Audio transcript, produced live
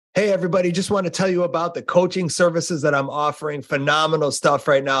Hey, everybody, just want to tell you about the coaching services that I'm offering. Phenomenal stuff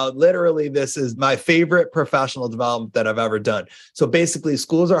right now. Literally, this is my favorite professional development that I've ever done. So basically,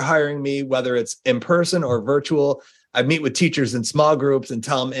 schools are hiring me, whether it's in person or virtual. I meet with teachers in small groups and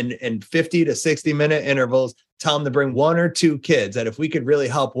tell them in 50 to 60 minute intervals, tell them to bring 1 or 2 kids. That if we could really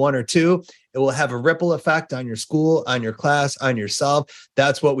help 1 or 2, it will have a ripple effect on your school, on your class, on yourself.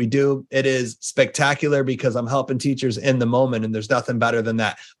 That's what we do. It is spectacular because I'm helping teachers in the moment, and there's nothing better than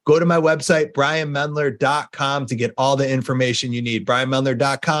that. Go to my website, brianmendler.com, to get all the information you need.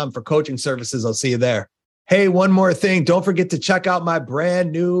 brianmendler.com for coaching services. I'll see you there. Hey, one more thing. Don't forget to check out my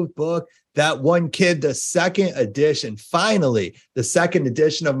brand new book, That One Kid, the second edition. Finally, the second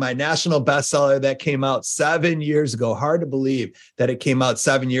edition of my national bestseller that came out 7 years ago. Hard to believe that it came out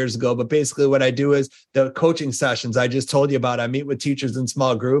 7 years ago. But basically what I do is the coaching sessions I just told you about. I meet with teachers in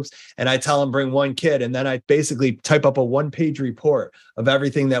small groups and I tell them bring 1 kid. And then I basically type up a 1-page report of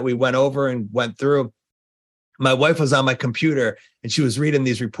everything that we went over and went through. My wife was on my computer and she was reading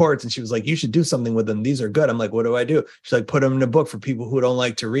these reports and she was like, you should do something with them. These are good. I'm like, what do I do? She's like, put them in a book for people who don't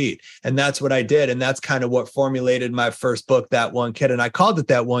like to read. And that's what I did. And that's kind of what formulated my first book, That One Kid. And I called it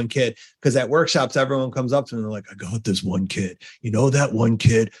That One Kid because at workshops, everyone comes up to me and they're like, I got this one kid, that one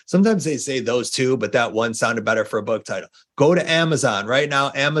kid. Sometimes they say those two, but that one sounded better for a book title. Go to Amazon right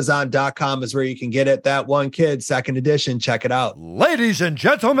now. Amazon.com is where you can get it. That One Kid, second edition. Check it out. Ladies and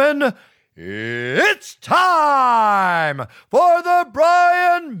gentlemen, it's time for the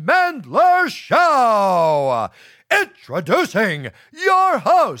Brian Mendler Show. Introducing your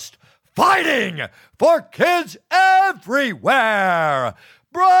host, fighting for kids everywhere,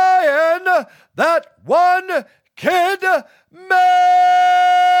 Brian, that one kid Mendler.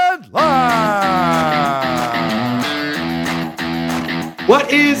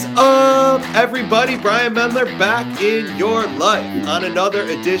 What is up, everybody? Brian Mendler back in your life on another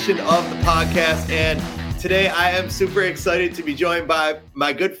edition of the podcast. And today I am super excited to be joined by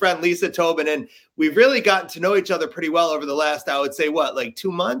my good friend, Lisa Toebben. And we've really gotten to know each other pretty well over the last, I would say, like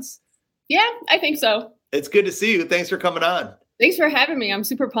 2 months? Yeah, I think so. It's good to see you. Thanks for coming on. Thanks for having me. I'm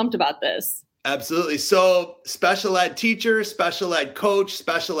super pumped about this. Absolutely. So special ed teacher, special ed coach,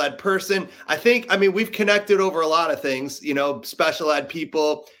 special ed person. We've connected over a lot of things, special ed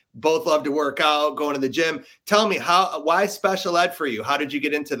people, both love to work out, going to the gym. Tell me why special ed for you? How did you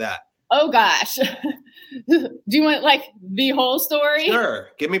get into that? Oh gosh. Do you want the whole story? Sure.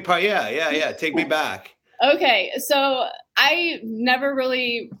 Give me part. Yeah. Take me back. Okay. So I never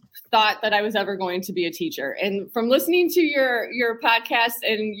really thought that I was ever going to be a teacher. And from listening to your podcast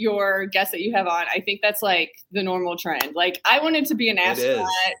and your guests that you have on, I think that's the normal trend. I wanted to be an astronaut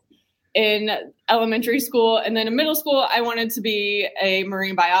in elementary school. And then in middle school, I wanted to be a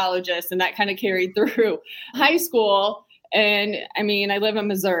marine biologist. And that kind of carried through high school. And I live in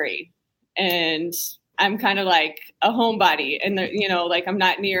Missouri and I'm kind of like a homebody and I'm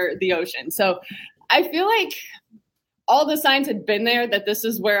not near the ocean. So I feel like all the signs had been there that this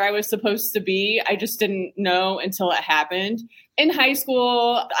is where I was supposed to be. I just didn't know until it happened. In high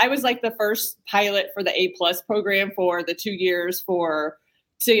school, I was the first pilot for the A+ program for the 2 years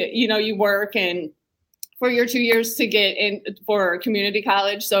you work and for your 2 years to get in for community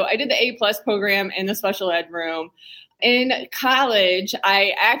college. So I did the A+ program in the special ed room. In college,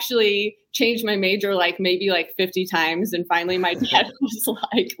 I actually changed my major maybe 50 times. And finally my dad was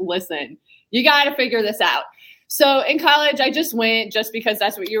like, listen, you got to figure this out. So in college, I just went just because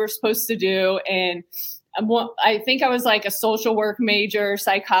that's what you were supposed to do. And I think I was a social work major,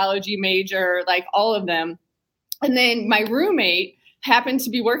 psychology major, all of them. And then my roommate happened to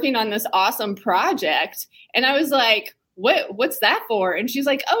be working on this awesome project. And I was like, what's that for? And she's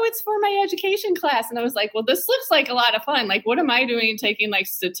like, oh, it's for my education class. And I was like, well, this looks like a lot of fun. What am I doing taking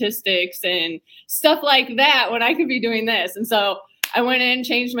statistics and stuff like that when I could be doing this? And so I went in,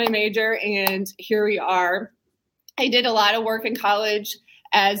 changed my major, and here we are. I did a lot of work in college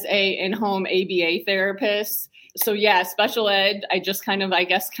as a in-home ABA therapist. So yeah, special ed, I just kind of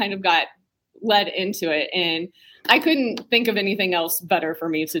got led into it. And I couldn't think of anything else better for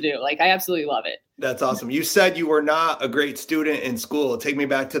me to do. I absolutely love it. That's awesome. You said you were not a great student in school. Take me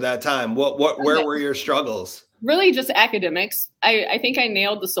back to that time. Where were your struggles? Really just academics. I think I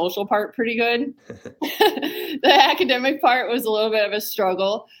nailed the social part pretty good. The academic part was a little bit of a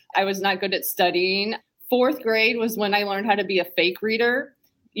struggle. I was not good at studying. 4th grade was when I learned how to be a fake reader.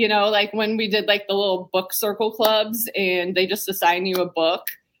 When we did the little book circle clubs and they just assign you a book.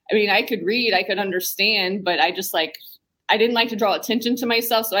 I could read, I could understand, but I just I didn't like to draw attention to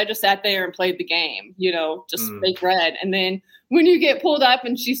myself. So I just sat there and played the game, fake read. And then when you get pulled up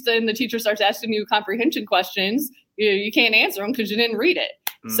and the teacher starts asking you comprehension questions, you can't answer them because you didn't read it.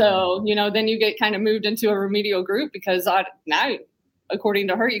 So, then you get kind of moved into a remedial group because now, according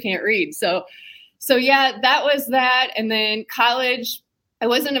to her, you can't read. So yeah, that was that. And then college, I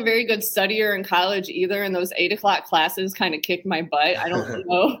wasn't a very good studier in college either. And those 8 o'clock classes kind of kicked my butt. I don't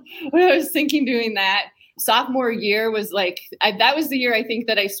know what I was thinking doing that. Sophomore year was that was the year I think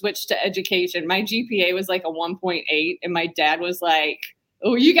that I switched to education. My GPA was like a 1.8 and my dad was like,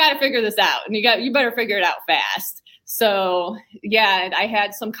 oh, you got to figure this out and you better figure it out fast. So yeah, I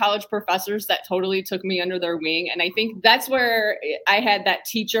had some college professors that totally took me under their wing. And I think that's where I had that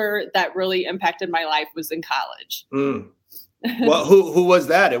teacher that really impacted my life was in college. Well, who was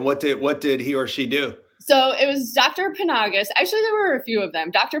that and what did he or she do? So it was Dr. Panagas. Actually, there were a few of them.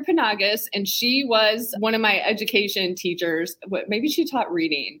 Dr. Panagas, and she was one of my education teachers. Maybe she taught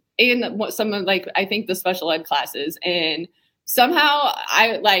reading and some of I think the special ed classes. And somehow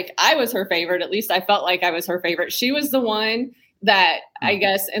I was her favorite. At least I felt like I was her favorite. She was the one that I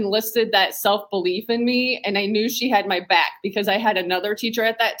guess enlisted that self-belief in me. And I knew she had my back because I had another teacher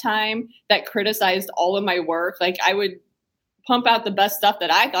at that time that criticized all of my work. I would pump out the best stuff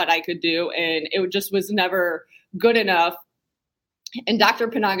that I thought I could do. And it just was never good enough. And Dr.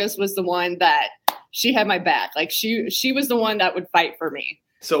 Panagas was the one that she had my back. She was the one that would fight for me.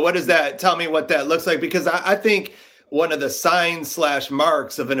 So what is that? Tell me what that looks like, because I think one of the signs /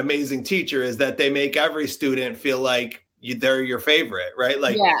 marks of an amazing teacher is that they make every student feel like they're your favorite, right?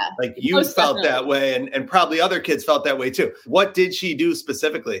 You felt that way and probably other kids felt that way too. What did she do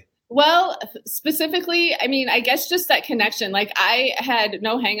specifically? Well, specifically, I mean, I guess just that connection. I had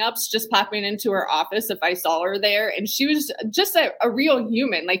no hangups just popping into her office if I saw her there. And she was just a real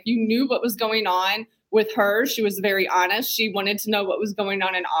human. You knew what was going on with her. She was very honest. She wanted to know what was going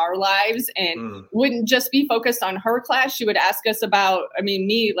on in our lives and wouldn't just be focused on her class. She would ask us about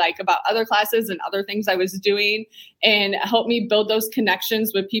other classes and other things I was doing and help me build those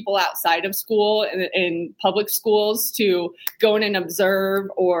connections with people outside of school and in public schools to go in and observe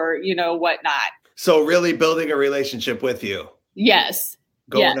or, whatnot. So really building a relationship with you. Yes.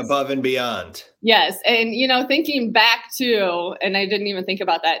 Going above and beyond. Yes. And, thinking back to, and I didn't even think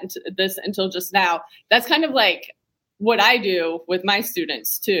about until just now, that's kind of what I do with my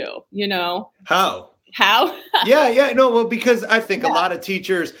students too, How? Yeah. No, well, because I think a lot of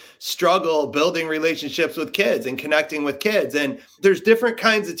teachers struggle building relationships with kids and connecting with kids. And there's different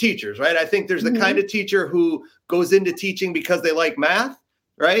kinds of teachers, right? I think there's the kind of teacher who goes into teaching because they like math.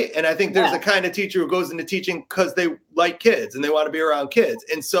 Right. And I think there's the kind of teacher who goes into teaching because they like kids and they want to be around kids.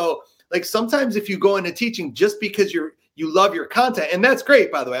 And so sometimes if you go into teaching just because you love your content, and that's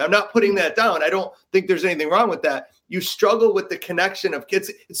great, by the way, I'm not putting that down. I don't think there's anything wrong with that. You struggle with the connection of kids.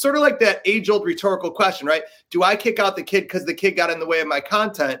 It's sort of like that age-old rhetorical question, right? Do I kick out the kid because the kid got in the way of my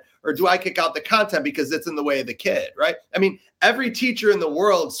content? Or do I kick out the content because it's in the way of the kid, right? I mean, every teacher in the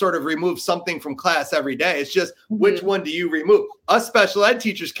world sort of removes something from class every day. It's just which one do you remove? Us special ed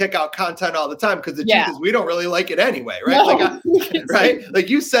teachers kick out content all the time because the truth is we don't really like it anyway, right? No. Right? Like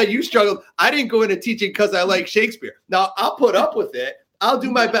you said, you struggled. I didn't go into teaching because I like Shakespeare. Now, I'll put up with it. I'll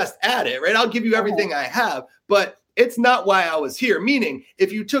do my best at it, right? I'll give you everything I have, but it's not why I was here. Meaning,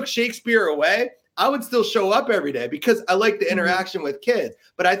 if you took Shakespeare away, I would still show up every day because I like the interaction with kids.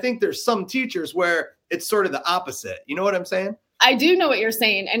 But I think there's some teachers where it's sort of the opposite. You know what I'm saying? I do know what you're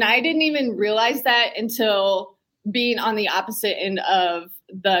saying. And I didn't even realize that until being on the opposite end of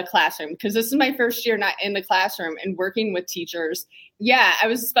the classroom, because this is my first year not in the classroom and working with teachers. Yeah, I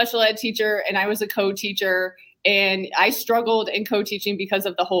was a special ed teacher and I was a co-teacher, and I struggled in co-teaching because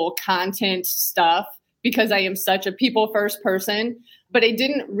of the whole content stuff, because I am such a people first person, but I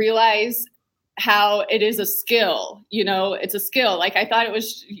didn't realize how it is a skill. It's a skill. Like I thought it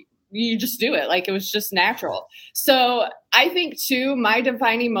was, you just do it. Like it was just natural. So I think too, my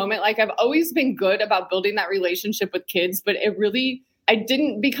defining moment, like I've always been good about building that relationship with kids, but I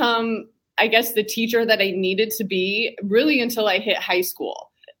didn't become, I guess, the teacher that I needed to be really until I hit high school.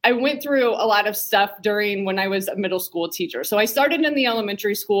 I went through a lot of stuff during when I was a middle school teacher. So I started in the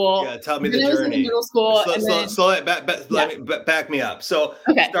elementary school. Yeah, tell me the journey. I was in middle school. Back me up. So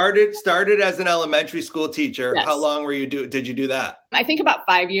started as an elementary school teacher. Yes. How long did you do that? I think about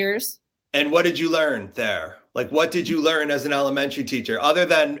 5 years. And what did you learn there? Like, what did you learn as an elementary teacher? Other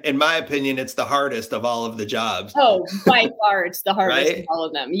than, in my opinion, it's the hardest of all of the jobs. Oh, by far, it's the hardest of all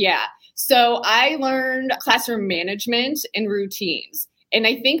of them. Yeah. So I learned classroom management and routines. And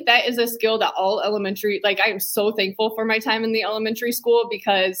I think that is a skill that all elementary, like I am so thankful for my time in the elementary school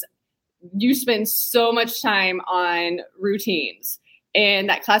because you spend so much time on routines and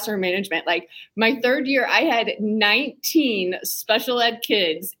that classroom management. Like my third year, I had 19 special ed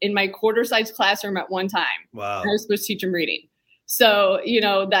kids in my quarter size classroom at one time. Wow. I was supposed to teach them reading. So,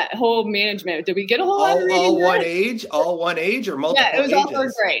 that whole management, did we get a whole lot of reading? All one age or multiple Yeah, it was ages? all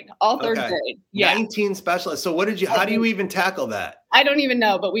third grade. All third grade. Yeah. 19 specialists. So how do you even tackle that? I don't even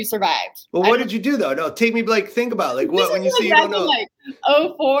know, but we survived. Well, what did you do though? No, take me, think about what, when you say you don't know. Like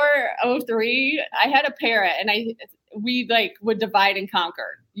 04, 03, I had a parrot and we would divide and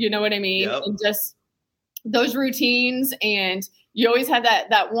conquer. You know what I mean? Yep. And just those routines, and you always had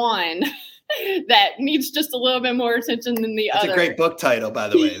that one that needs just a little bit more attention than the other. That's a great book title, by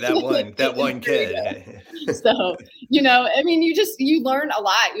the way. That one kid. So, you learn a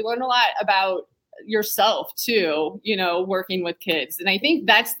lot. You learn a lot about yourself too, working with kids. And I think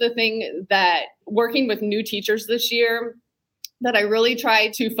that's the thing that working with new teachers this year that I really try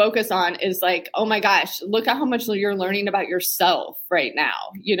to focus on is oh my gosh, look at how much you're learning about yourself right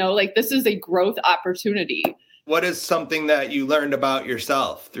now. This is a growth opportunity. What is something that you learned about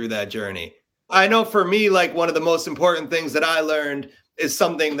yourself through that journey? I know for me, one of the most important things that I learned is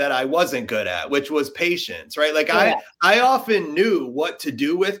something that I wasn't good at, which was patience, right? I often knew what to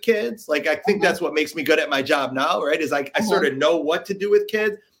do with kids. I think that's what makes me good at my job now, right? Is I sort of know what to do with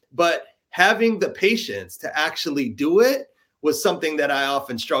kids, but having the patience to actually do it was something that I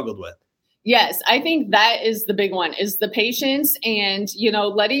often struggled with. Yes, I think that is the big one, is the patience and,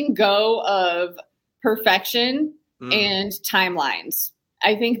 letting go of perfection and timelines.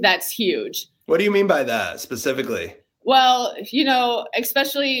 I think that's huge. What do you mean by that specifically? Well,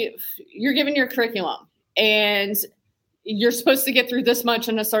 especially you're given your curriculum and you're supposed to get through this much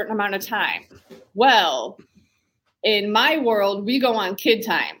in a certain amount of time. Well, in my world, we go on kid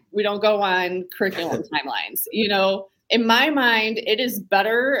time. We don't go on curriculum timelines. In my mind, it is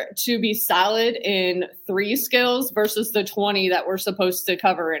better to be solid in 3 skills versus the 20 that we're supposed to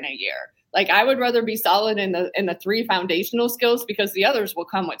cover in a year. I would rather be solid in the 3 foundational skills because the others will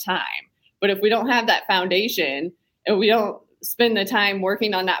come with time. But if we don't have that foundation and we don't spend the time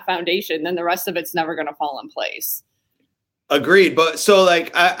working on that foundation, then the rest of it's never going to fall in place. Agreed. But so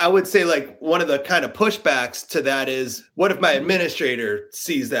I would say one of the kind of pushbacks to that is, what if my administrator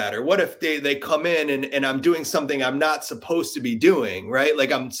sees that? Or what if they come in and I'm doing something I'm not supposed to be doing, right?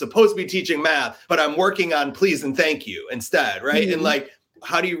 I'm supposed to be teaching math, but I'm working on please and thank you instead, right? Mm-hmm. And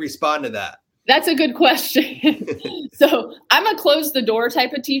how do you respond to that? That's a good question. So I'm a close the door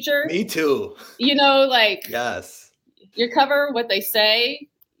type of teacher. Me too. Yes. You cover what they say,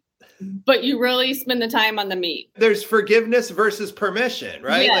 but you really spend the time on the meat. There's forgiveness versus permission,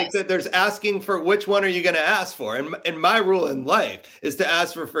 right? Yes. There's asking for which one are you going to ask for? And my rule in life is to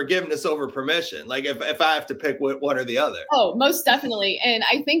ask for forgiveness over permission. If I have to pick one or the other. Oh, most definitely. And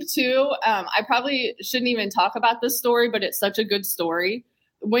I think too, I probably shouldn't even talk about this story, but it's such a good story.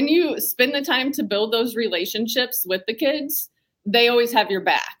 When you spend the time to build those relationships with the kids, they always have your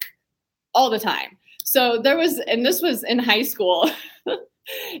back all the time. So this was in high school.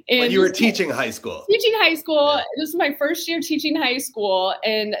 When you were teaching high school. Teaching high school. Yeah. This was my first year teaching high school.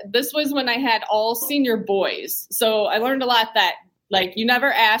 And this was when I had all senior boys. So I learned a lot that you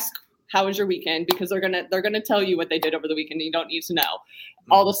never ask, how was your weekend? Because they're gonna tell you what they did over the weekend. And you don't need to know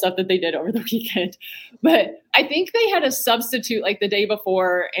all the stuff that they did over the weekend. But I think they had a substitute the day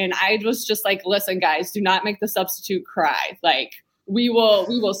before. And I was just listen, guys, do not make the substitute cry. We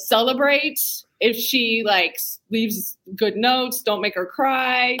will celebrate if she leaves good notes. Don't make her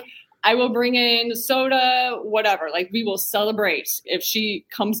cry. I will bring in soda, whatever. We will celebrate if she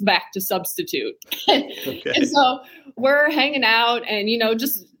comes back to substitute. Okay. And so we're hanging out and,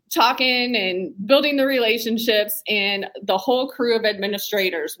 just talking and building the relationships, and the whole crew of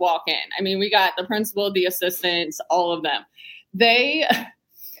administrators walk in. I mean, we got the principal, the assistants, all of them. They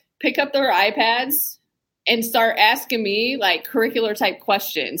pick up their iPads and start asking me curricular type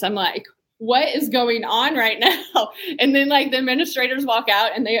questions. I'm like, what is going on right now? And then the administrators walk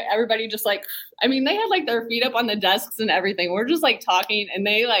out and everybody just they had their feet up on the desks and everything. We're just talking, and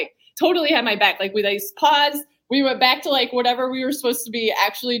they totally had my back. They paused. We went back to whatever we were supposed to be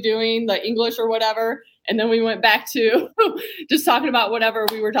actually doing, the English or whatever. And then we went back to just talking about whatever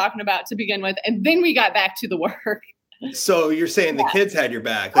we were talking about to begin with. And then we got back to the work. So you're saying the kids had your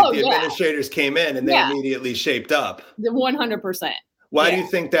back, the administrators came in and they immediately shaped up. 100%. Why do you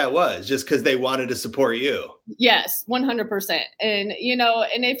think that was? Just because they wanted to support you? Yes, 100%. And,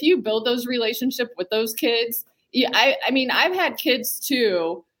 and if you build those relationships with those kids, I've had kids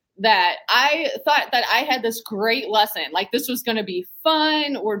too that I thought that I had this great lesson. This was going to be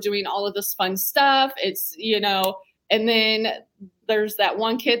fun. We're doing all of this fun stuff. It's, and then there's that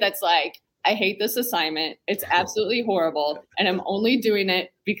one kid that's I hate this assignment. It's absolutely horrible. And I'm only doing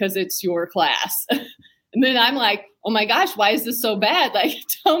it because it's your class. And then I'm like, oh my gosh, why is this so bad?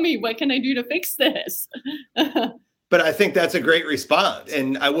 Tell me, what can I do to fix this? But I think that's a great response.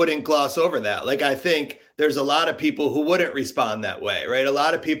 And I wouldn't gloss over that. Like, I think there's a lot of people who wouldn't respond that way, right? A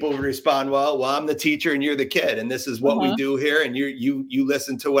lot of people would respond, well, I'm the teacher and you're the kid, and this is what we do here. And you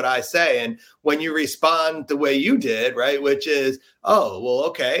listen to what I say. And when you respond the way you did, right, which is, oh, well,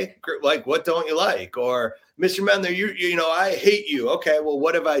 okay, like, what don't you like? Or Mr. Mendler, you know, I hate you. Okay, well,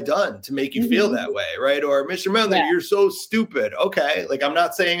 what have I done to make you feel that way, right? Or Mr. Mendler, you're so stupid. Okay, like, I'm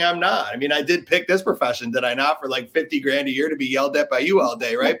not saying I'm not. I mean, I did pick this profession, did I not, for like 50 grand a year to be yelled at by you all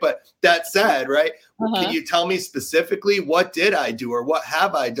day, right? But that said, right, can you tell me specifically what did I do or what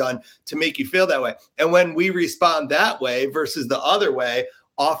have I done to make you feel that way? And when we respond that way versus the other way,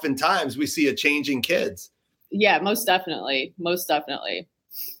 oftentimes we see a change in kids. Yeah, most definitely. Most definitely.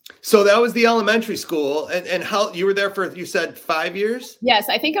 So that was the elementary school. And how you were there for, you said 5 years? Yes,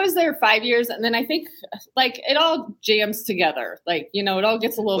 I think I was there 5 years. And then I think like it all jams together. Like, you know, it all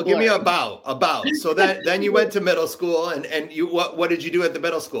gets a little give me about. So then you went to middle school and you, what did you do at the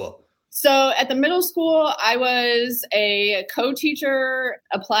middle school? So at the middle school, I was a co-teacher,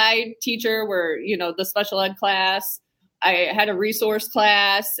 applied teacher where, you know, the special ed class. I had a resource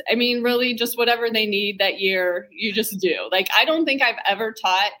class. I mean, really just whatever they need that year, you just do. Like, I don't think I've ever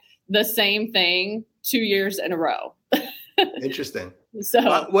taught the same thing 2 years in a row. Interesting.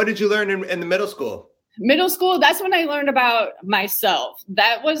 So what did you learn in the middle school? Middle school, that's when I learned about myself.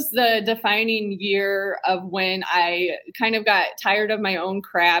 That was the defining year of when I kind of got tired of my own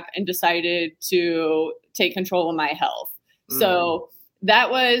crap and decided to take control of my health. So that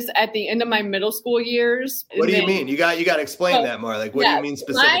was at the end of my middle school years. What do you mean? You got to explain that more. Like, what do you mean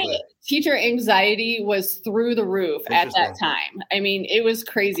specifically? My teacher anxiety was through the roof at that time. I mean, it was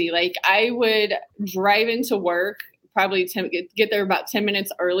crazy. Like, I would drive into work, probably get there about 10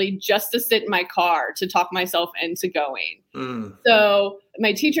 minutes early just to sit in my car to talk myself into going. So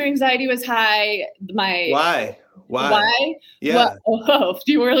my teacher anxiety was high. Why? Yeah. Do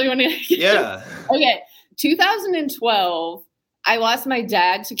you really want to? Yeah. Okay. 2012, I lost my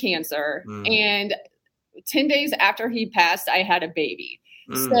dad to cancer. And 10 days after he passed, I had a baby.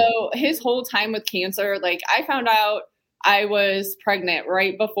 So his whole time with cancer, like, I found out I was pregnant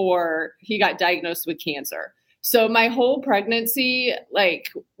right before he got diagnosed with cancer. So my whole pregnancy,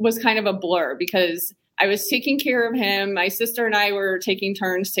 like, was kind of a blur because I was taking care of him. My sister and I were taking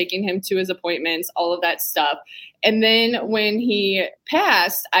turns taking him to his appointments, all of that stuff. And then when he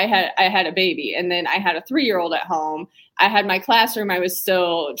passed, I had a baby, and then I had a 3-year-old at home. I had my classroom I was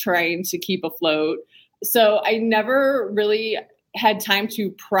still trying to keep afloat. So I never really had time to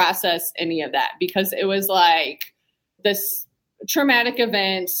process any of that because it was like this traumatic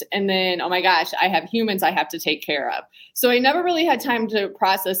event. And then, oh my gosh, I have humans I have to take care of. So I never really had time to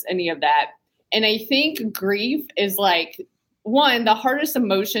process any of that. And I think grief is like, one, the hardest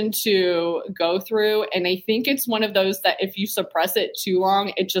emotion to go through. And I think it's one of those that if you suppress it too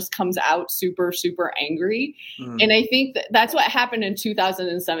long, it just comes out super, super angry. And I think that's what happened in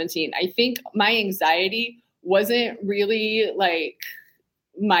 2017. I think my anxiety wasn't really like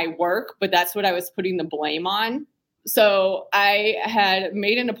my work, but that's what I was putting the blame on. So I had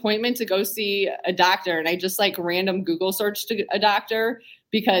made an appointment to go see a doctor, and I just like random Google searched a doctor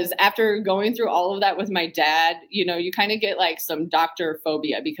because after going through all of that with my dad, you know, you kind of get like some doctor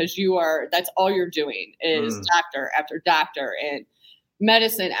phobia because that's all you're doing is doctor after doctor and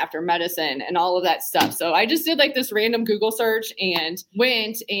medicine after medicine and all of that stuff. So I just did like this random Google search and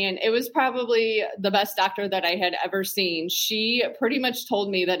went, and it was probably the best doctor that I had ever seen. She pretty much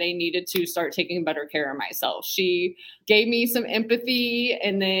told me that I needed to start taking better care of myself. She gave me some empathy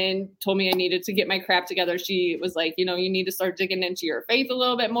and then told me I needed to get my crap together. She was like, you know, you need to start digging into your faith a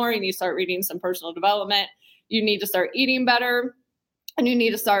little bit more. You need to start reading some personal development. You need to start eating better, and you need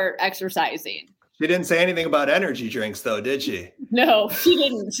to start exercising. She didn't say anything about energy drinks, though, did she? No, she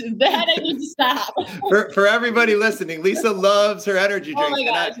didn't. That I need to stop. For everybody listening, Lisa loves her energy drinks. Oh my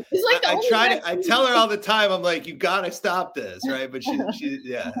gosh. I tell her all the time, I'm like, you got to stop this, right? But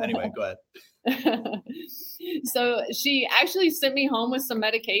anyway, go ahead. So she actually sent me home with some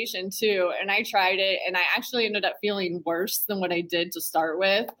medication too. And I tried it, and I actually ended up feeling worse than what I did to start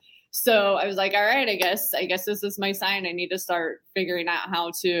with. So I was like, all right, I guess this is my sign. I need to start figuring out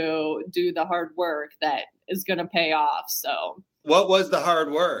how to do the hard work that is going to pay off. So what was the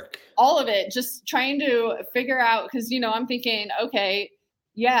hard work? All of it, just trying to figure out, because, you know, I'm thinking, okay,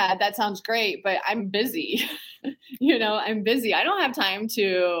 yeah, that sounds great, but I'm busy. I'm busy. I don't have time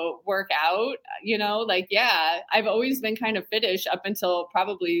to work out, I've always been kind of fittish up until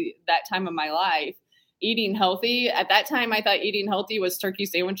probably that time of my life. Eating healthy. At that time, I thought eating healthy was turkey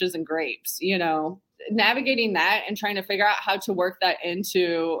sandwiches and grapes, navigating that and trying to figure out how to work that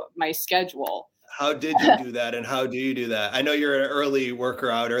into my schedule. How did you do that? And how do you do that? I know you're an early worker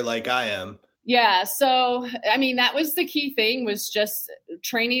outer like I am. Yeah. So, I mean, that was the key thing, was just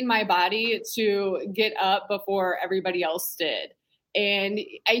training my body to get up before everybody else did. And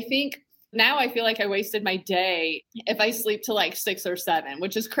I think now I feel like I wasted my day if I sleep till like 6 or 7,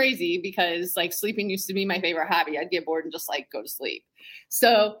 which is crazy because like sleeping used to be my favorite hobby. I'd get bored and just like go to sleep.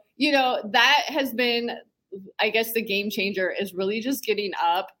 So, that has been, I guess, the game changer is really just getting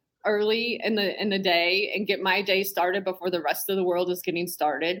up early in the day and get my day started before the rest of the world is getting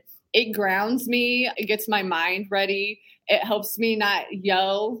started. It grounds me. It gets my mind ready. It helps me not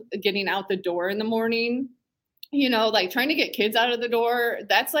yell getting out the door in the morning. Like trying to get kids out of the door,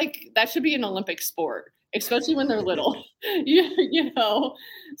 that should be an Olympic sport, especially when they're little,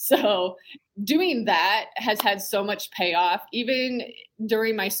 So doing that has had so much payoff, even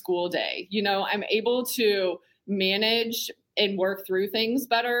during my school day. I'm able to manage and work through things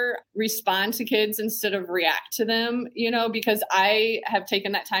better, respond to kids instead of react to them, because I have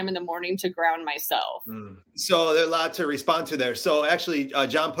taken that time in the morning to ground myself. So there's a lot to respond to there. So actually,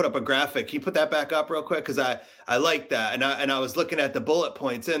 John put up a graphic. Can you put that back up real quick? Because I like that. And I was looking at the bullet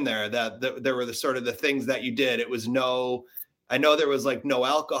points in there that there were the sort of the things that you did. It was I know there was like no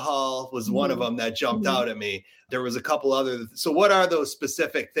alcohol was one of them that jumped out at me. There was a couple other. So what are those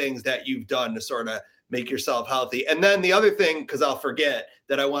specific things that you've done to sort of make yourself healthy? And then the other thing, because I'll forget,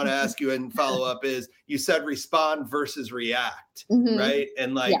 that I want to ask you and follow up is you said respond versus react, right?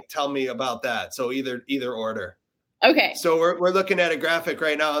 And tell me about that. So either order. Okay. So we're looking at a graphic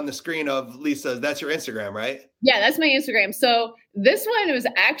right now on the screen of Lisa. That's your Instagram, right? Yeah, that's my Instagram. So this one was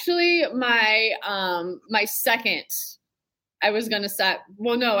actually my second. I wasn't going to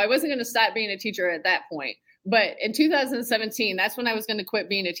stop being a teacher at that point. But in 2017, that's when I was going to quit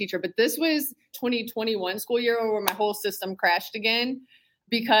being a teacher. But this was 2021 school year where my whole system crashed again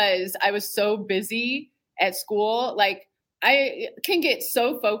because I was so busy at school. Like I can get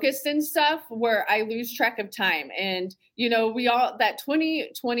so focused in stuff where I lose track of time. And, that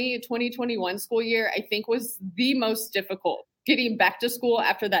 2021 school year, I think was the most difficult, getting back to school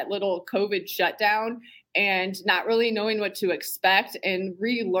after that little COVID shutdown and not really knowing what to expect and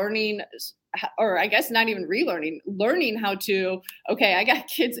relearning, or I guess not even relearning, learning how to, okay, I got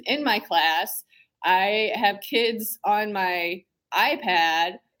kids in my class. I have kids on my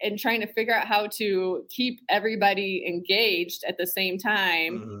iPad and trying to figure out how to keep everybody engaged at the same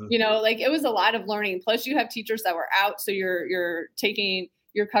time. It was a lot of learning. Plus you have teachers that were out. So you're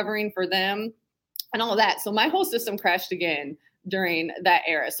covering for them and all that. So my whole system crashed again during that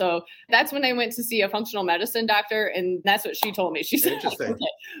era. So that's when I went to see a functional medicine doctor. And that's what she told me. She said, okay,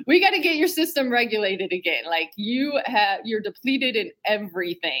 we got to get your system regulated again. Like you're depleted in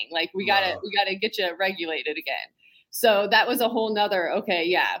everything. Like we got to get you regulated again. So that was a whole nother, okay,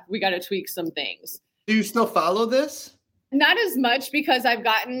 yeah, we got to tweak some things. Do you still follow this? Not as much because I've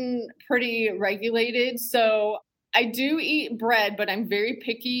gotten pretty regulated. So I do eat bread, but I'm very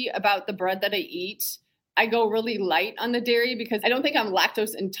picky about the bread that I eat. I go really light on the dairy because I don't think I'm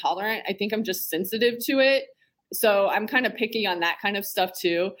lactose intolerant. I think I'm just sensitive to it. So I'm kind of picky on that kind of stuff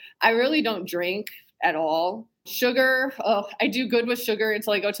too. I really don't drink at all. Sugar, I do good with sugar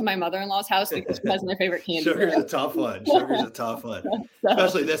until I go to my mother-in-law's house because she has my favorite candy. Sugar's a tough one.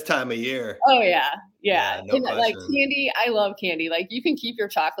 Especially this time of year. Oh yeah. No like candy, I love candy. Like you can keep your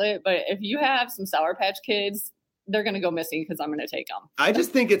chocolate, but if you have some Sour Patch Kids, they're going to go missing because I'm going to take them. I just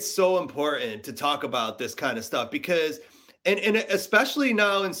think it's so important to talk about this kind of stuff because, and especially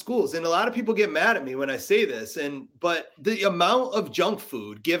now in schools, and a lot of people get mad at me when I say this, but the amount of junk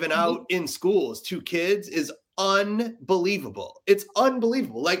food given out in schools to kids is unbelievable. It's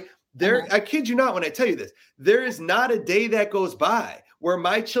unbelievable. Like I kid you not when I tell you this, there is not a day that goes by where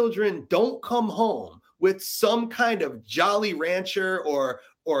my children don't come home with some kind of Jolly Rancher or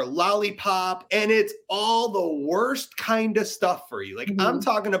lollipop, and it's all the worst kind of stuff for you. Like I'm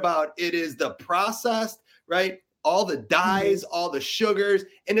talking about, it is the processed, right? All the dyes, all the sugars.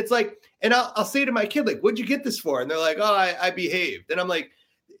 And it's like, and I'll say to my kid, like, what'd you get this for? And they're like, oh, I behaved. And I'm like,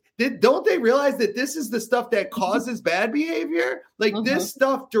 don't they realize that this is the stuff that causes bad behavior? Like this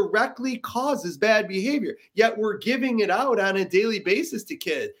stuff directly causes bad behavior, yet we're giving it out on a daily basis to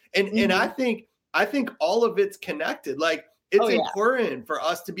kids. And I think all of it's connected. Like, it's important for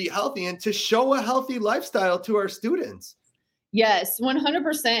us to be healthy and to show a healthy lifestyle to our students. Yes,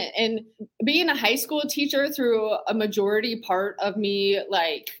 100%. And being a high school teacher through a majority part of me,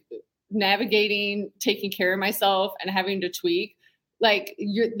 like navigating, taking care of myself and having to tweak, like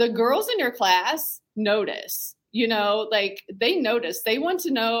the girls in your class notice, like they notice, they want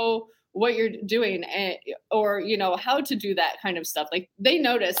to know what you're doing and, or, how to do that kind of stuff. Like they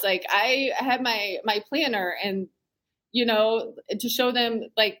notice, like I had my planner and, to show them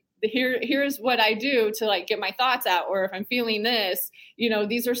like, here's what I do to like get my thoughts out, or if I'm feeling this,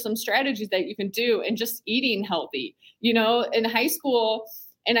 these are some strategies that you can do, and just eating healthy, in high school,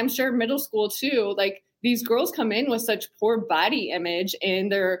 and I'm sure middle school too, like these girls come in with such poor body image,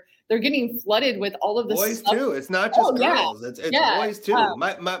 and they're getting flooded with all of this boys stuff. too. It's not just girls. Yeah. It's boys too.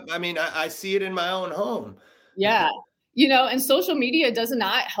 I see it in my own home. Yeah. And social media does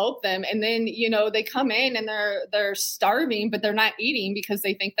not help them. And then, they come in and they're starving, but they're not eating because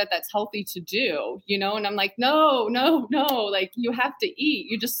they think that that's healthy to do, and I'm like, no, like you have to eat.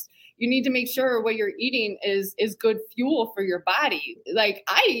 You need to make sure what you're eating is good fuel for your body. Like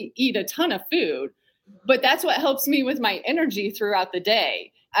I eat a ton of food, but that's what helps me with my energy throughout the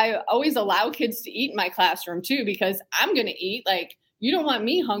day. I always allow kids to eat in my classroom too, because I'm going to eat. Like, you don't want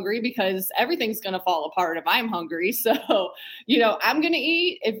me hungry because everything's going to fall apart if I'm hungry. So, I'm going to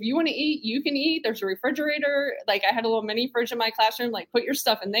eat. If you want to eat, you can eat. There's a refrigerator. Like I had a little mini fridge in my classroom, like put your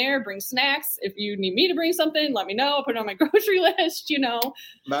stuff in there, bring snacks. If you need me to bring something, let me know. I'll put it on my grocery list,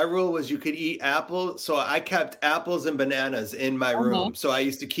 My rule was you could eat apples. So I kept apples and bananas in my room. So I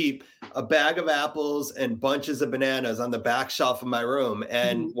used to keep a bag of apples and bunches of bananas on the back shelf of my room,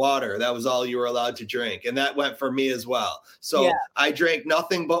 and water. That was all you were allowed to drink. And that went for me as well. So I drank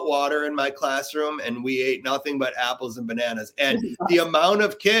nothing but water in my classroom, and we ate nothing but apples and bananas. And the amount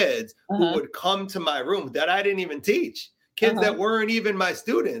of kids who would come to my room that I didn't even teach, kids that weren't even my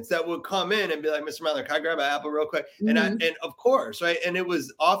students, that would come in and be like, Mr. Miller, can I grab an apple real quick? And of course, right. And it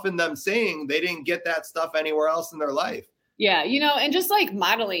was often them saying they didn't get that stuff anywhere else in their life. Yeah. And just like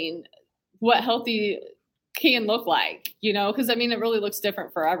modeling what healthy can look like, because it really looks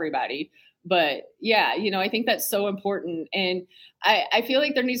different for everybody. But yeah, I think that's so important. And I feel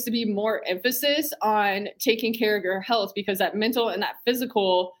like there needs to be more emphasis on taking care of your health, because that mental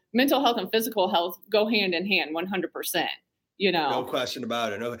health and physical health go hand in hand 100%. No question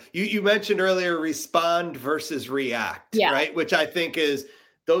about it. No, you mentioned earlier, respond versus react, right? Which I think is,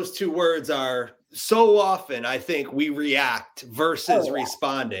 those two words are so often, I think we react versus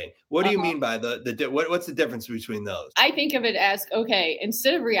responding. What do you mean by what's the difference between those? I think of it as, okay,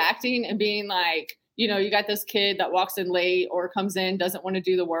 instead of reacting and being like, you got this kid that walks in late or comes in, doesn't want to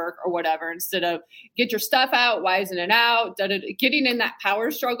do the work or whatever, instead of get your stuff out, why isn't it out? Getting in that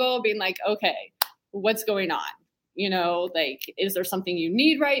power struggle, being like, okay, what's going on? Like, is there something you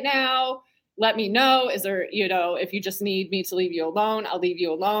need right now? Let me know. Is there, if you just need me to leave you alone, I'll leave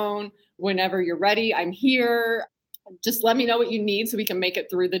you alone. Whenever you're ready, I'm here. Just let me know what you need so we can make it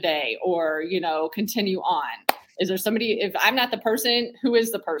through the day, or, continue on. Is there somebody, if I'm not the person, who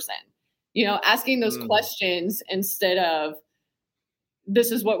is the person? Asking those questions instead of,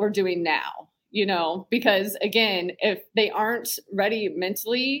 this is what we're doing now, because again, if they aren't ready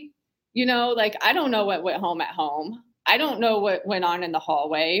mentally, like I don't know what went home at home. I don't know what went on in the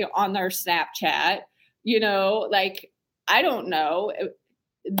hallway on their Snapchat, like I don't know,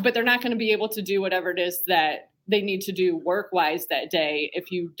 but they're not going to be able to do whatever it is that they need to do work-wise that day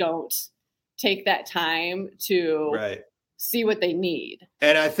if you don't take that time to see what they need.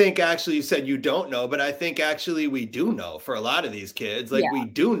 And I think actually you said you don't know, but I think actually we do know for a lot of these kids. Like we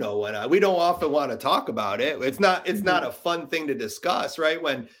do know we don't often want to talk about it. It's not a fun thing to discuss, right?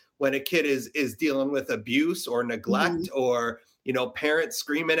 When a kid is dealing with abuse or neglect, or, parents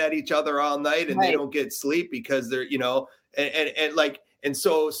screaming at each other all night and they don't get sleep because they're, and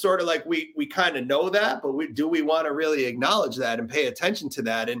so sort of like we kind of know that, but do we want to really acknowledge that and pay attention to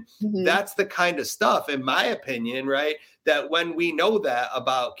that? And that's the kind of stuff, in my opinion, right, that when we know that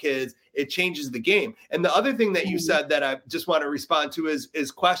about kids, it changes the game. And the other thing that you said that I just want to respond to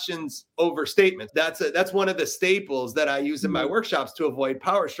is questions over statements. That's one of the staples that I use in my workshops to avoid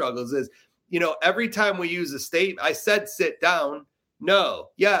power struggles is, every time we use a statement, I said, sit down, no,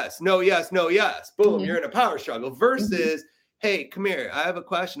 yes, no, yes, no, yes, boom, you're in a power struggle, versus, hey, come here, I have a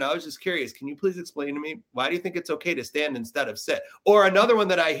question. I was just curious. Can you please explain to me, why do you think it's okay to stand instead of sit? Or another one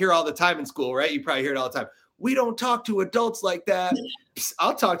that I hear all the time in school, right? You probably hear it all the time. We don't talk to adults like that.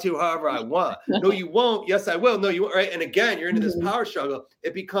 I'll talk to you however I want. No, you won't. Yes, I will. No, you won't. Right. And again, you're into this power struggle.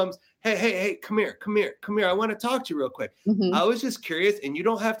 It becomes, hey, come here. I want to talk to you real quick. I was just curious, and you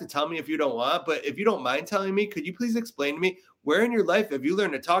don't have to tell me if you don't want, but if you don't mind telling me, could you please explain to me, where in your life have you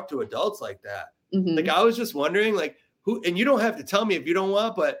learned to talk to adults like that? Like, I was just wondering, like, who, and you don't have to tell me if you don't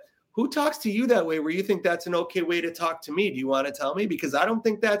want, but who talks to you that way where you think that's an okay way to talk to me? Do you want to tell me? Because I don't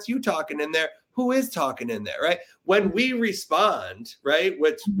think that's you talking in there. who is talking in there, right? When we respond, right,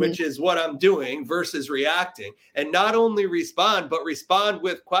 which is what I'm doing versus reacting, and not only respond, but respond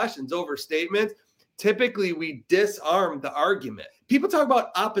with questions over statements, typically we disarm the argument. People talk about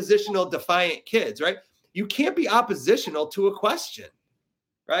oppositional defiant kids, right? You can't be oppositional to a question,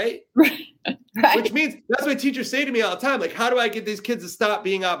 right? Right. Which means that's what teachers say to me all the time. Like, how do I get these kids to stop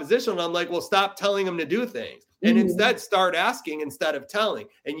being oppositional? And I'm like, well, stop telling them to do things and instead start asking instead of telling.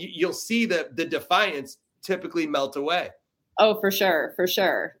 And you'll see that the defiance typically melt away. Oh, for sure. For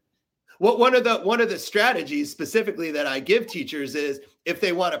sure. One of the strategies specifically that I give teachers is if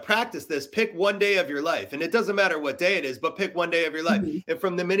they want to practice this, pick one day of your life. And it doesn't matter what day it is, but pick one day of your life. And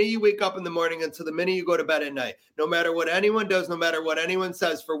from the minute you wake up in the morning until the minute you go to bed at night, no matter what anyone does, no matter what anyone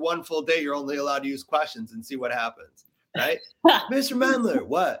says, for one full day, you're only allowed to use questions and see what happens. Right? Mr. Mendler,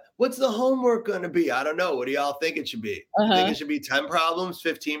 what's the homework going to be? I don't know. What do y'all think it should be? Think it should be 10 problems,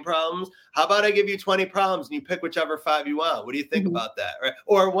 15 problems? How about I give you 20 problems and you pick whichever 5 you want? What do you think about that? Right?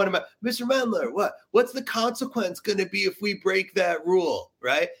 Or one of my, Mr. Mendler, what's the consequence going to be if we break that rule?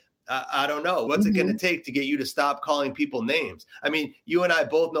 Right? I don't know. What's it going to take to get you to stop calling people names? I mean, you and I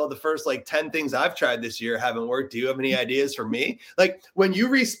both know the first 10 things I've tried this year haven't worked. Do you have any ideas for me? Like when you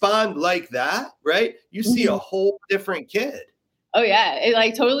respond like that, right? You see a whole different kid. Oh yeah.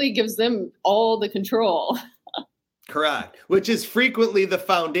 It totally gives them all the control. Correct. Which is frequently the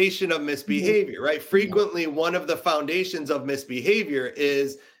foundation of misbehavior, right? Frequently one of the foundations of misbehavior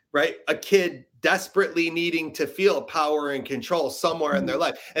is, right, a kid desperately needing to feel power and control somewhere in their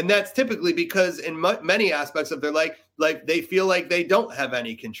life. And that's typically because in many aspects of their life, they feel like they don't have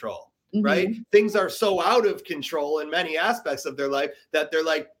any control, right? Things are so out of control in many aspects of their life that they're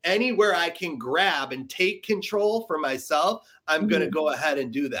like, anywhere I can grab and take control for myself, I'm going to go ahead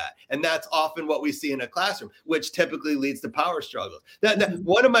and do that. And that's often what we see in a classroom, which typically leads to power struggles. That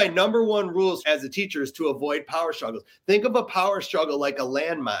one of my number one rules as a teacher is to avoid power struggles. Think of a power struggle like a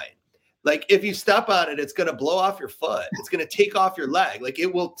landmine. Like if you step on it, it's going to blow off your foot. It's going to take off your leg. Like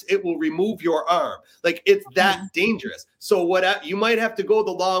it will remove your arm. Like it's that dangerous. So you might have to go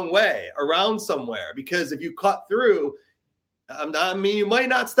the long way around somewhere, because if you cut through, you might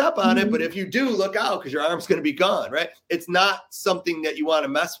not step on it, but if you do, look out, because your arm's going to be gone, right? It's not something that you want to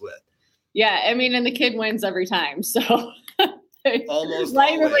mess with. Yeah. I mean, and the kid wins every time. So almost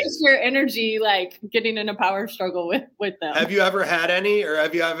why waste your energy getting in a power struggle with them? Have you ever had any, or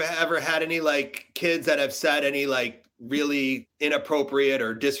have you ever had any kids that have said any really inappropriate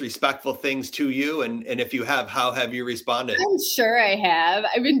or disrespectful things to you? And if you have, how have you responded? I'm sure I have.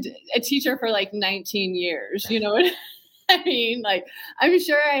 I've been a teacher for 19 years. You know what I mean? I'm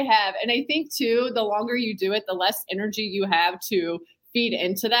sure I have. And I think too, the longer you do it, the less energy you have to feed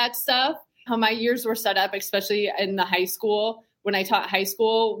into that stuff. How my years were set up, especially in the high school, when I taught high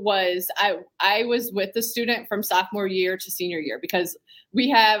school, was I was with the student from sophomore year to senior year, because we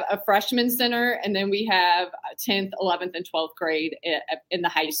have a freshman center and then we have 10th, 11th, and 12th grade in the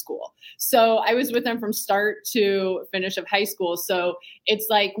high school. So I was with them from start to finish of high school. So it's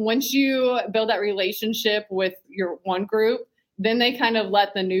once you build that relationship with your one group, then they kind of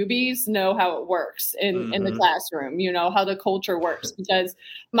let the newbies know how it works in the classroom, how the culture works. Because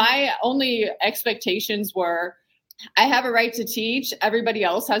my only expectations were, I have a right to teach. Everybody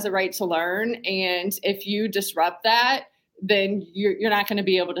else has a right to learn. And if you disrupt that, then you're not going to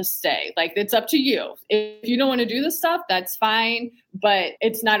be able to stay. It's up to you. If you don't want to do this stuff, that's fine, but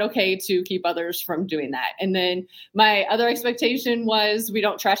it's not okay to keep others from doing that. And then my other expectation was we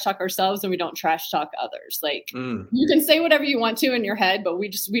don't trash talk ourselves and we don't trash talk others. You can say whatever you want to in your head, but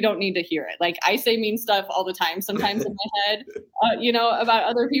we don't need to hear it. I say mean stuff all the time, sometimes in my head, about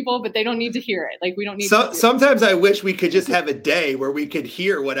other people, but they don't need to hear it. We don't need to. Sometimes I wish we could just have a day where we could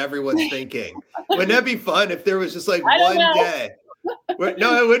hear what everyone's thinking. Wouldn't that be fun if there was just one day?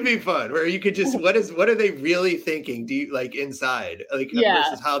 No, it would be fun where you could just, what are they really thinking? Do you inside,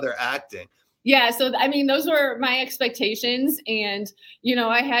 versus how they're acting? Yeah. So, I mean, those were my expectations. And,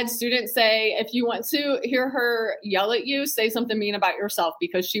 I had students say, if you want to hear her yell at you, say something mean about yourself,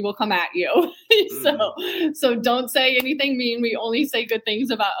 because she will come at you. So don't say anything mean. We only say good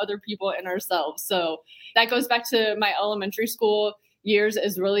things about other people and ourselves. So that goes back to my elementary school years,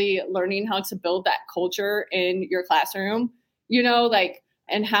 is really learning how to build that culture in your classroom,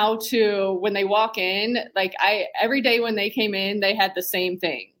 and how to, when they walk in, every day when they came in, they had the same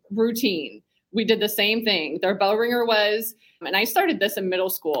thing, routine. We did the same thing. Their bell ringer was, and I started this in middle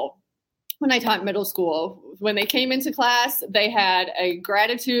school, when I taught middle school, when they came into class, they had a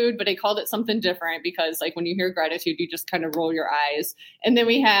gratitude, but they called it something different because like when you hear gratitude, you just kind of roll your eyes. And then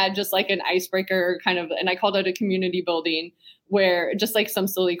we had just like an icebreaker kind of, and I called it a community building, where just like some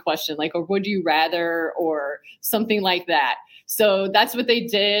silly question, like, or would you rather, or something like that. So that's what they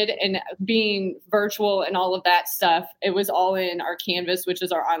did. And being virtual and all of that stuff, it was all in our Canvas, which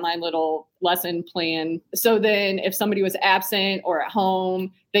is our online little lesson plan. So then if somebody was absent or at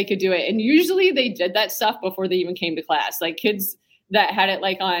home, they could do it. And usually they did that stuff before they even came to class. Like kids that had it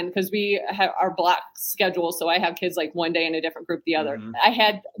like on, because we have our block schedule. So I have kids like one day in a different group the other. Mm-hmm. I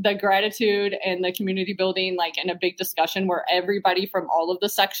had the gratitude and the community building like in a big discussion where everybody from all of the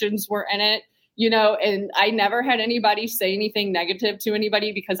sections were in it. You know, and I never had anybody say anything negative to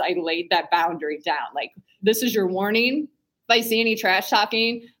anybody because I laid that boundary down. Like, this is your warning. If I see any trash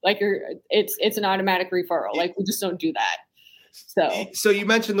talking, like it's an automatic referral. Like, we just don't do that. So you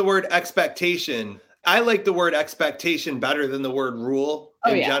mentioned the word expectation. I like the word expectation better than the word rule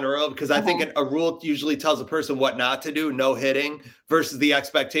in general, because I think a rule usually tells a person what not to do, no hitting, versus the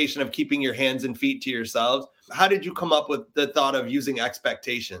expectation of keeping your hands and feet to yourselves. How did you come up with the thought of using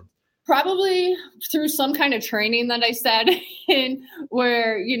expectation? Probably through some kind of training that I said in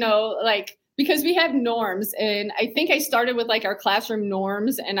where, you know, like, because we have norms, and I think I started with like our classroom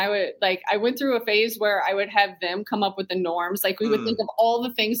norms, and I went through a phase where I would have them come up with the norms. Like we would think of all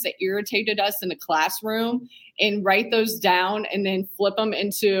the things that irritated us in the classroom and write those down and then flip them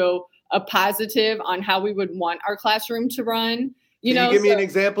into a positive on how we would want our classroom to run. Can you give me an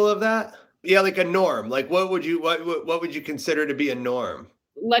example of that? Yeah. Like a norm, like what would you consider to be a norm?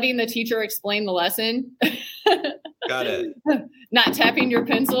 Letting the teacher explain the lesson. Got it. Not tapping your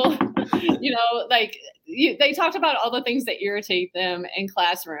pencil. You know, like they talked about all the things that irritate them in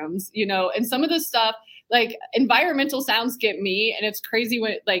classrooms, you know, and some of the stuff like environmental sounds get me, and it's crazy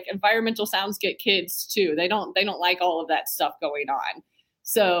when like environmental sounds get kids too. They don't like all of that stuff going on.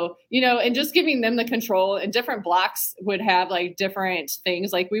 So, you know, and just giving them the control, and different blocks would have like different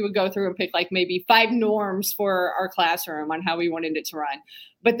things. Like we would go through and pick like maybe 5 norms for our classroom on how we wanted it to run.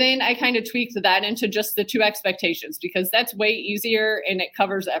 But then I kind of tweaked that into just the 2 expectations, because that's way easier and it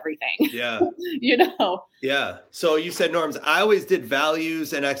covers everything. Yeah. You know? Yeah. So you said norms. I always did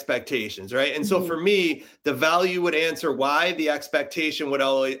values and expectations, right? And so for me, the value would answer why, the expectation would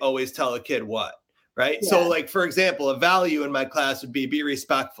always tell a kid what. Right. Yeah. So like, for example, a value in my class would be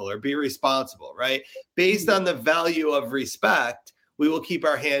respectful or be responsible. Right. Based on the value of respect, we will keep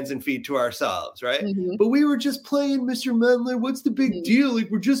our hands and feet to ourselves. Right. Mm-hmm. But we were just playing, Mr. Mendler. What's the big deal?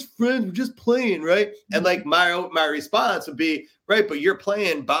 Like, we're just friends. We're just playing. Right. Mm-hmm. And like my response would be, right, but your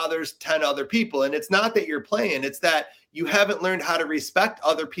playing bothers 10 other people. And it's not that you're playing. It's that you haven't learned how to respect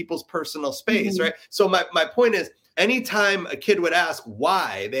other people's personal space. Mm-hmm. Right. So my point is, anytime a kid would ask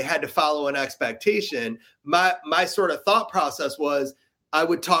why they had to follow an expectation, my sort of thought process was I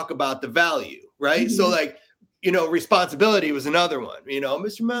would talk about the value, right? Mm-hmm. So like, you know, responsibility was another one, you know,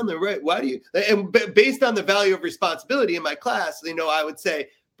 Mr. Mendler, right? Why do you, and based on the value of responsibility in my class, you know, I would say,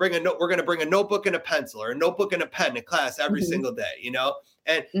 we're going to bring a notebook and a pencil, or a notebook and a pen to class every single day, you know?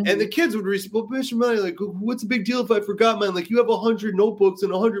 And the kids would respond, Mr. Mendler, like, what's the big deal if I forgot mine? Like, you have 100 notebooks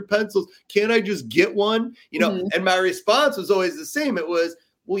and 100 pencils. Can't I just get one? You know? And my response was always the same. It was,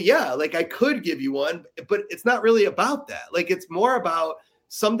 well, yeah, like I could give you one, but it's not really about that. Like, it's more about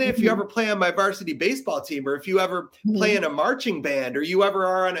someday if you ever play on my varsity baseball team, or if you ever play in a marching band, or you ever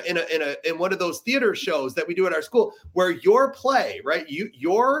are in one of those theater shows that we do at our school, where your play, right,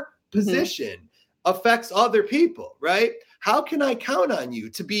 your position affects other people, right? How can I count on you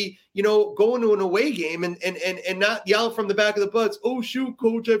to be, you know, going to an away game and not yell from the back of the bus, oh, shoot,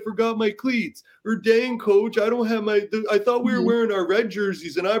 coach, I forgot my cleats, or dang, coach, I don't have I thought we were wearing our red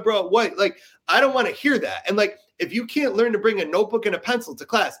jerseys and I brought white. Like, I don't want to hear that. And like, if you can't learn to bring a notebook and a pencil to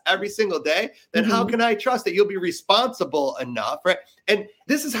class every single day, then how can I trust that you'll be responsible enough, right? And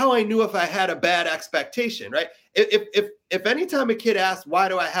this is how I knew if I had a bad expectation, right? If anytime a kid asked, why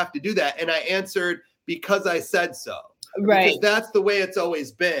do I have to do that? And I answered, because I said so. Right. Because that's the way it's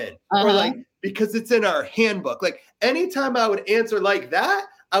always been. Or like, because it's in our handbook. Like, anytime I would answer like that,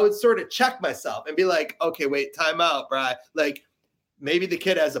 I would sort of check myself and be like, okay, wait, time out, Bri. Like, maybe the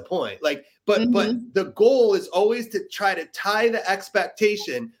kid has a point. Like, but the goal is always to try to tie the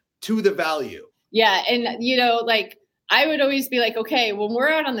expectation to the value. Yeah. And, you know, like, I would always be like, okay, when we're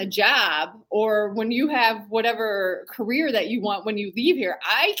out on the job, or when you have whatever career that you want when you leave here,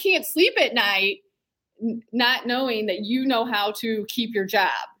 I can't sleep at night not knowing that you know how to keep your job.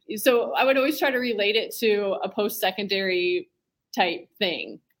 So I would always try to relate it to a post-secondary type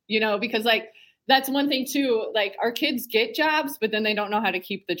thing, you know, because like, that's one thing too, like our kids get jobs, but then they don't know how to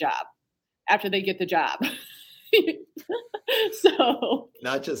keep the job. after they get the job. So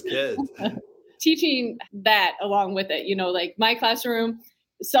not just kids. Teaching that along with it, like my classroom,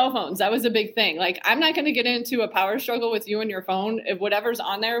 cell phones, that was a big thing. Like, I'm not going to get into a power struggle with you and your phone. If whatever's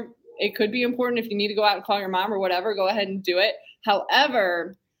on there, it could be important. If you need to go out and call your mom or whatever, go ahead and do it.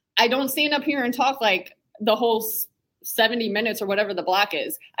 However, I don't stand up here and talk like the whole 70 minutes or whatever the block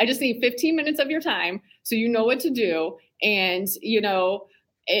is. I just need 15 minutes of your time so you know what to do. And,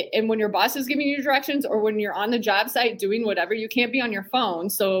 and when your boss is giving you directions or when you're on the job site doing whatever, you can't be on your phone.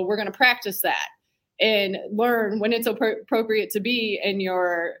 So we're going to practice that and learn when it's appropriate to be in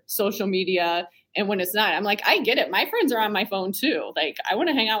your social media and when it's not. I'm like, I get it. My friends are on my phone too. Like, I want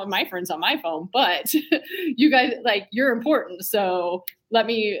to hang out with my friends on my phone, but you guys, like, you're important. So let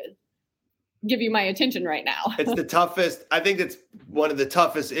me give you my attention right now. It's the toughest. I think it's one of the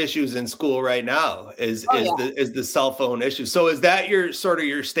toughest issues in school right now is the cell phone issue. So is that your sort of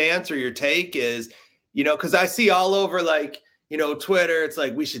your stance or your take is, cause I see all over like, Twitter, it's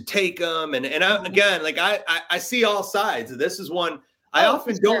like, we should take them. And again, like I see all sides. This is one I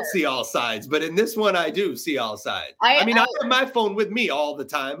often don't see all sides, but in this one, I do see all sides. I have my phone with me all the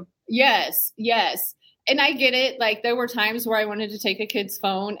time. Yes. And I get it. Like, there were times where I wanted to take a kid's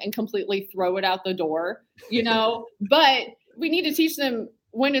phone and completely throw it out the door, but we need to teach them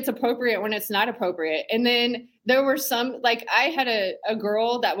when it's appropriate, when it's not appropriate. And then there were some, like, I had a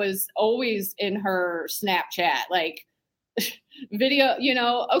girl that was always in her Snapchat, like video,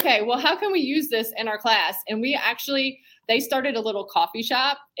 okay, well, how can we use this in our class? And they started a little coffee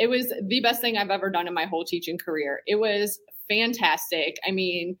shop. It was the best thing I've ever done in my whole teaching career. It was fantastic. I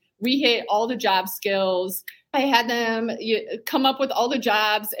mean, we hit all the job skills. I had them come up with all the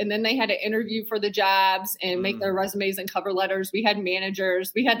jobs, and then they had to interview for the jobs and make their resumes and cover letters. We had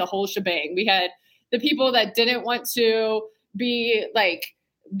managers. We had the whole shebang. We had the people that didn't want to be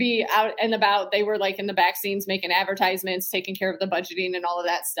out and about. They were like in the back scenes, making advertisements, taking care of the budgeting and all of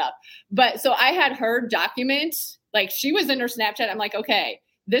that stuff. But so I had her document, like, she was in her Snapchat. I'm like, okay,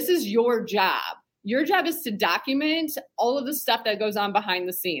 this is your job. Your job is to document all of the stuff that goes on behind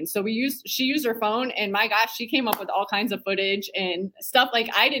the scenes. So she used her phone, and my gosh, she came up with all kinds of footage and stuff like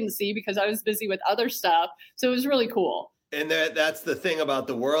I didn't see because I was busy with other stuff. So it was really cool. And that's the thing about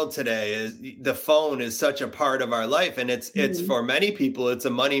the world today is the phone is such a part of our life. And it's for many people, it's a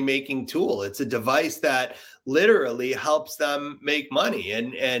money-making tool. It's a device that literally helps them make money.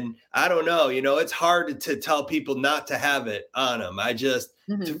 And I don't know, it's hard to tell people not to have it on them.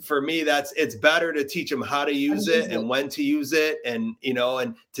 For me, it's better to teach them how to use it and when to use it. And,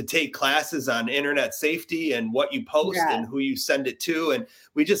 and to take classes on internet safety and what you post and who you send it to. And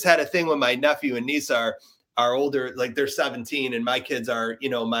we just had a thing with my nephew and niece are older, like they're 17, and my kids are,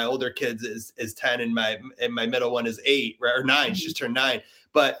 my older kids is 10 and my middle one is 8 or 9. She just turned 9.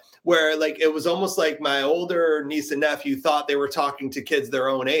 But where like it was almost like my older niece and nephew thought they were talking to kids their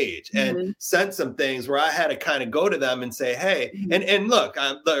own age and sent some things where I had to kind of go to them and say, hey, and look,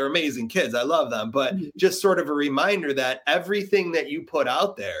 they're amazing kids. I love them. But just sort of a reminder that everything that you put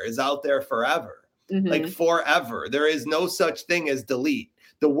out there is out there forever, like forever. There is no such thing as delete.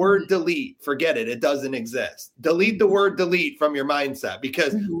 The word delete, forget it. It doesn't exist. Delete the word delete from your mindset,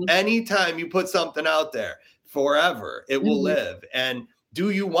 because anytime you put something out there forever, it will live. And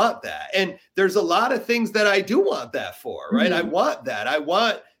do you want that? And there's a lot of things that I do want that for, right? I want that. I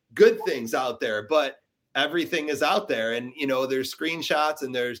want good things out there, but everything is out there. And, there's screenshots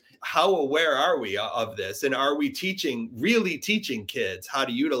and there's how aware are we of this? And are we really teaching kids how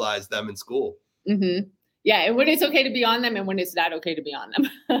to utilize them in school? Yeah. And when it's okay to be on them and when it's not okay to be on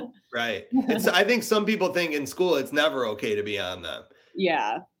them. Right. I think some people think in school, it's never okay to be on them.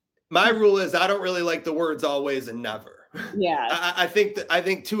 Yeah. My rule is I don't really like the words always and never. Yeah. I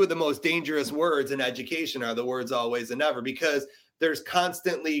think two of the most dangerous words in education are the words always and never, because there's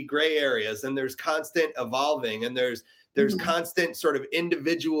constantly gray areas and there's constant evolving and there's constant sort of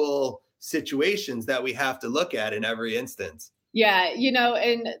individual situations that we have to look at in every instance. Yeah.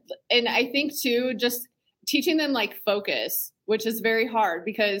 And I think too, just teaching them like focus, which is very hard,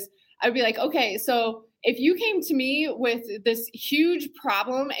 because I'd be like, okay, so if you came to me with this huge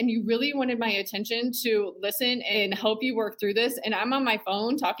problem and you really wanted my attention to listen and help you work through this, and I'm on my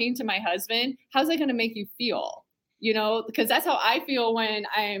phone talking to my husband, how's that going to make you feel? Because that's how I feel when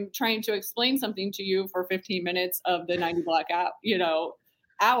I'm trying to explain something to you for 15 minutes of the 90 block out,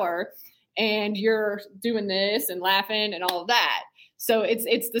 hour, and you're doing this and laughing and all of that. So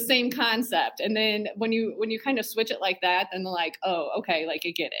it's the same concept. And then when you kind of switch it like that, then they're like, oh, okay, like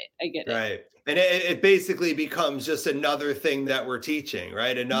I get it. Right. And it basically becomes just another thing that we're teaching,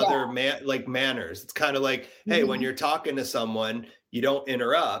 right? Another manners. It's kind of like, hey, when you're talking to someone, you don't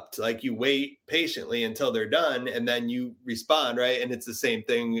interrupt, like you wait patiently until they're done and then you respond, right? And it's the same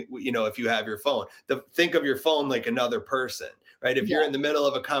thing, if you have your phone. Think of your phone like another person, right? If you're in the middle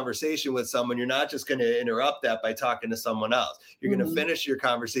of a conversation with someone, you're not just going to interrupt that by talking to someone else. You're going to finish your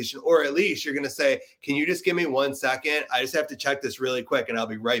conversation, or at least you're going to say, can you just give me 1 second? I just have to check this really quick and I'll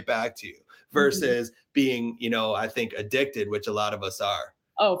be right back to you, versus being, I think addicted, which a lot of us are.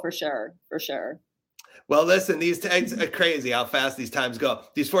 Oh, for sure. For sure. Well, listen, these tags are crazy how fast these times go.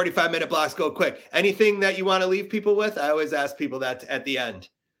 These 45-minute blocks go quick. Anything that you want to leave people with? I always ask people that at the end.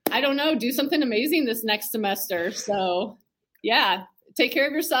 I don't know. Do something amazing this next semester. So yeah, take care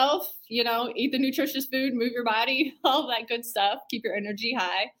of yourself, eat the nutritious food, move your body, all that good stuff. Keep your energy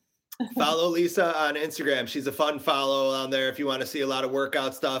high. Follow Lisa on Instagram. She's a fun follow on there if you want to see a lot of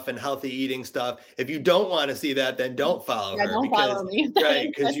workout stuff and healthy eating stuff. If you don't want to see that, then don't follow her. Don't follow me.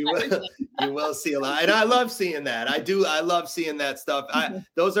 Right, because you will see a lot. And I love seeing that. I love seeing that stuff.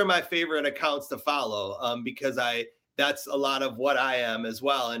 Those are my favorite accounts to follow because that's a lot of what I am as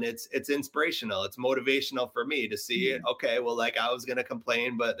well. And it's inspirational. It's motivational for me to see it. Okay, well, like I was going to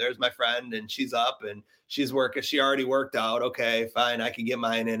complain, but there's my friend and she's up and she's working. She already worked out. Okay, fine. I can get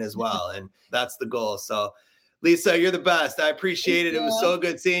mine in as well. And that's the goal. So Lisa, you're the best. I appreciate it. It was so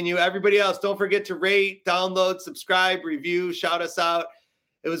good seeing you. Everybody else, don't forget to rate, download, subscribe, review, shout us out.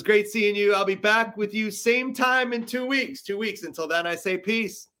 It was great seeing you. I'll be back with you same time in 2 weeks. 2 weeks. Until then, I say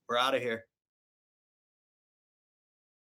peace. We're out of here.